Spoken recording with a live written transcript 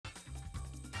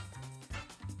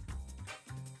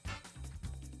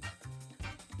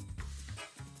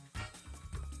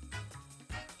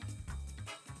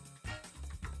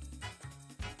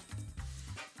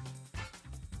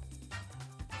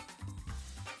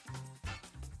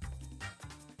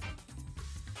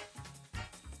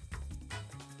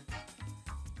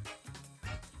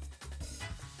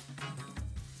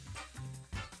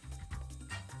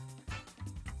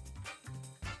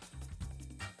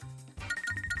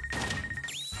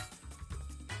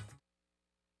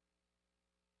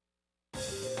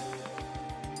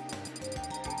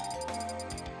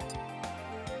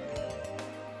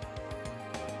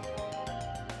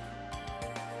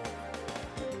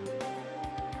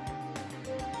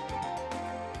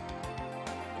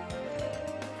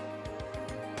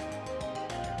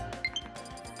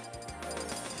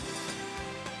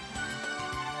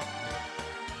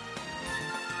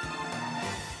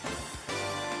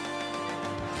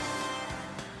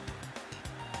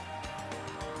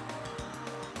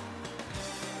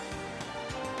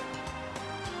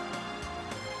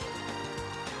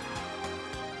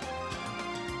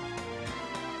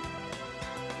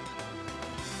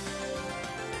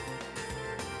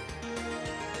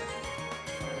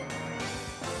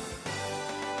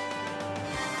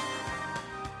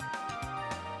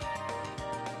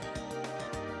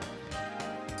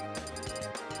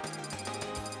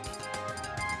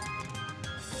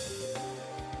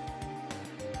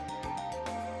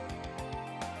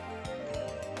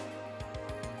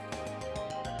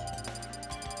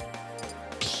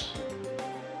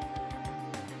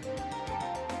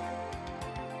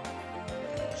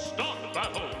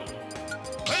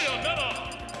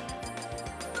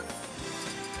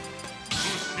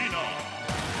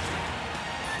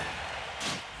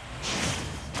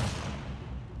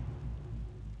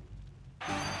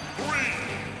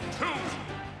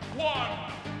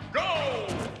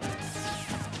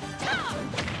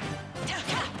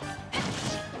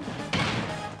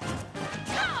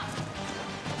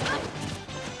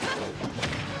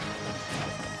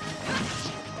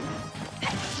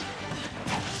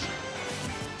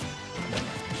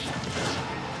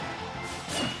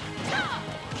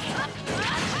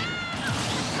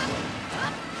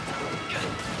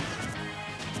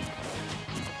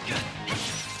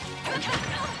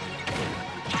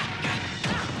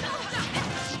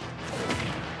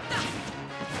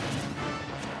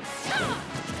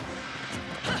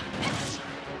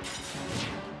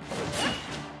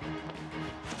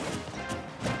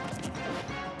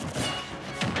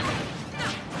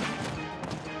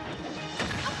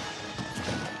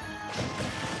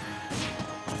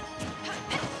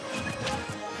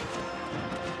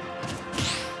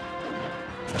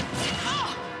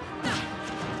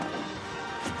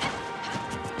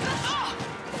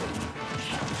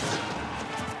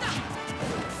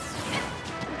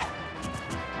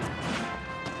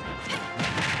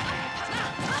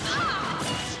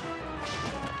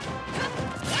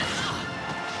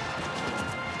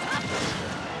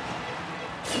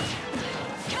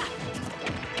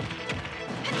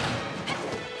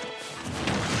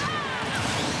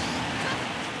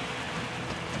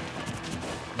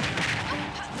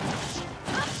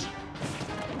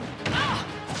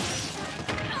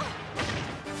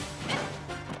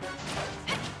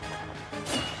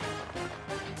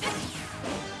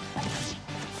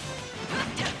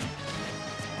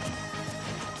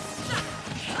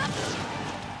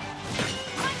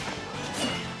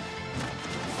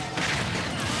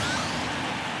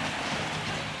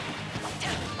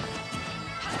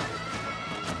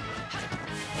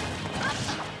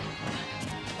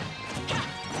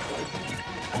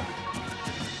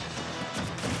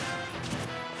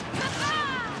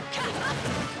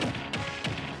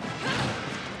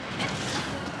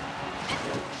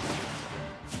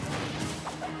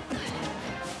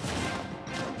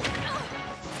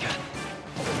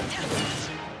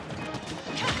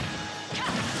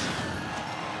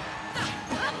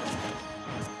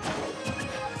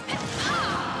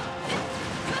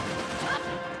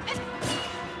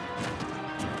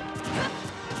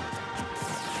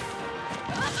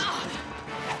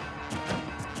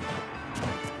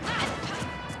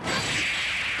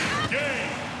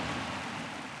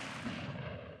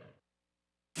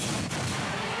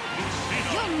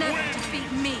You'll never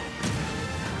defeat me.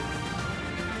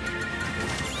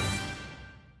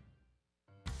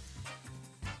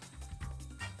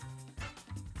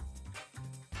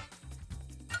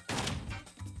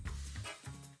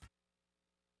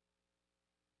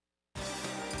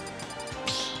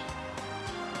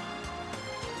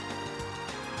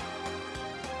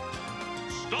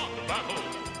 Start the battle!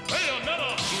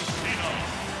 Bayonetta to Xeno!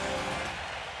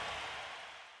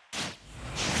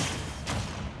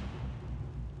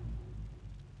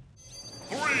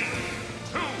 3,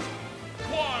 2,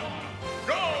 1,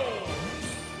 go!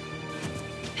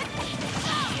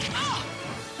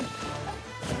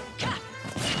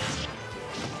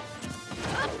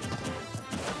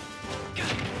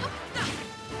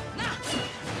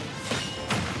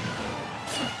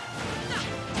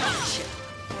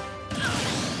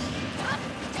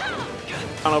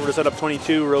 On over to setup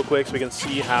 22 real quick so we can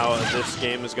see how this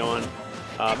game is going.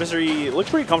 Mystery looked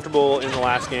pretty comfortable in the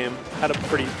last game. Had a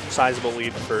pretty sizable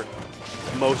lead for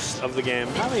most of the game.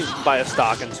 Probably by a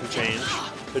stock and some change.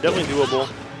 They're definitely doable.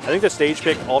 I think the stage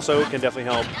pick also can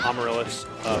definitely help Amaryllis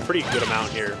a pretty good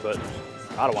amount here, but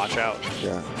gotta watch out.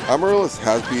 Yeah, Amaryllis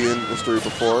has been Mystery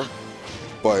before,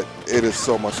 but it is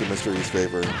so much in Mystery's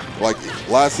favor. Like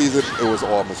last season, it was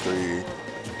all Mystery.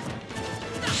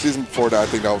 Season before that, I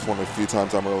think that was one of the few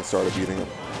times Amaryllis started beating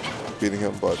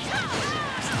him, but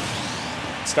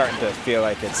It's starting to feel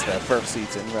like it's the first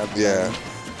season rather yeah,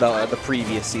 than the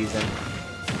previous season.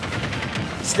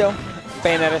 Still,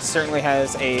 Bayonetta certainly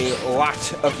has a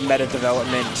lot of meta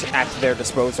development at their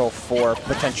disposal for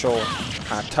potential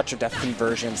touch of death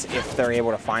conversions if they're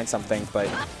able to find something, but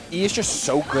E is just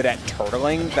so good at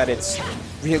turtling that it's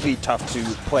really tough to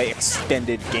play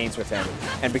extended games with him.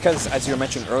 And because, as you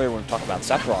mentioned earlier when we talked about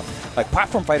Sephiroth, like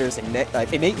platform fighters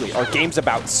innately are games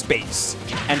about space.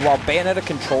 And while Bayonetta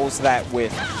controls that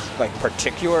with like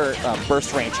particular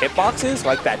burst range hitboxes,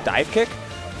 like that dive kick,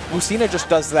 Lucina just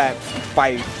does that by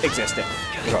existing.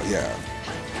 oh, yeah.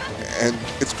 And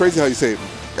it's crazy how you say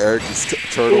Eric is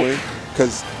turtling,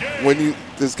 because when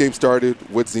this game started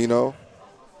with Xeno,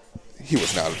 he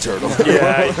was not a turtle.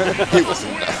 Yeah, he was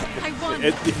not. I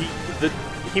won.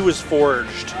 he was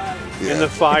forged in the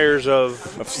fires of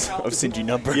Sinji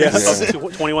numbers. yes,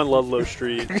 21 Ludlow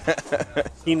Street.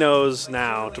 He knows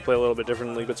now to play a little bit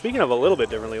differently. But speaking of a little bit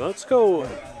differently, let's go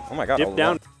Oh my god. dip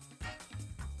down.